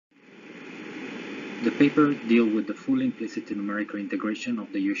The paper deals with the full implicit numerical integration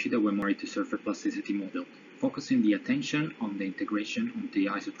of the Yoshida-Uemori to surface plasticity model, focusing the attention on the integration of the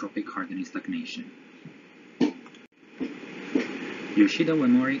isotropic hardening stagnation.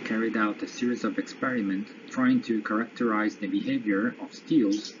 Yoshida-Uemori carried out a series of experiments trying to characterize the behavior of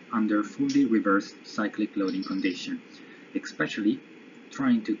steels under fully reversed cyclic loading conditions, especially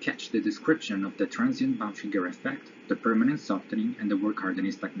trying to catch the description of the transient Baumschigger effect, the permanent softening, and the work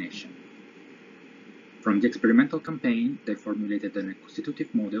hardening stagnation. From the experimental campaign, they formulated a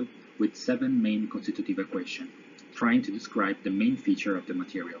constitutive model with 7 main constitutive equations, trying to describe the main feature of the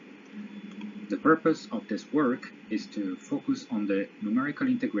material. The purpose of this work is to focus on the numerical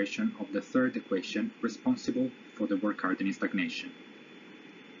integration of the third equation responsible for the work hardening stagnation.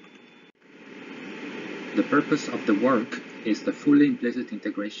 The purpose of the work is the fully implicit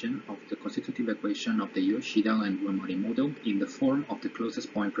integration of the constitutive equation of the Yoshida and Uemori model in the form of the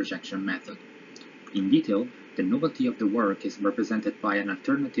closest point projection method. In detail, the novelty of the work is represented by an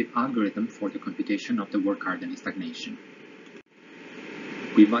alternative algorithm for the computation of the work hardening stagnation.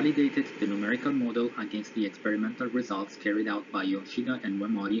 We validated the numerical model against the experimental results carried out by Yoshida and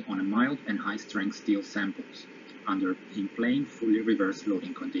Uemori on a mild and high-strength steel samples, in plain, fully reversed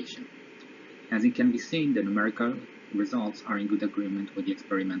loading condition. As it can be seen, the numerical results are in good agreement with the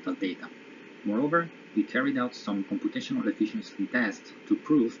experimental data. Moreover, we carried out some computational efficiency tests to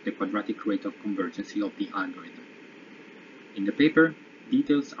prove the quadratic rate of convergence of the algorithm. In the paper,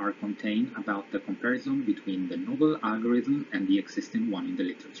 details are contained about the comparison between the novel algorithm and the existing one in the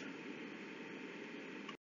literature.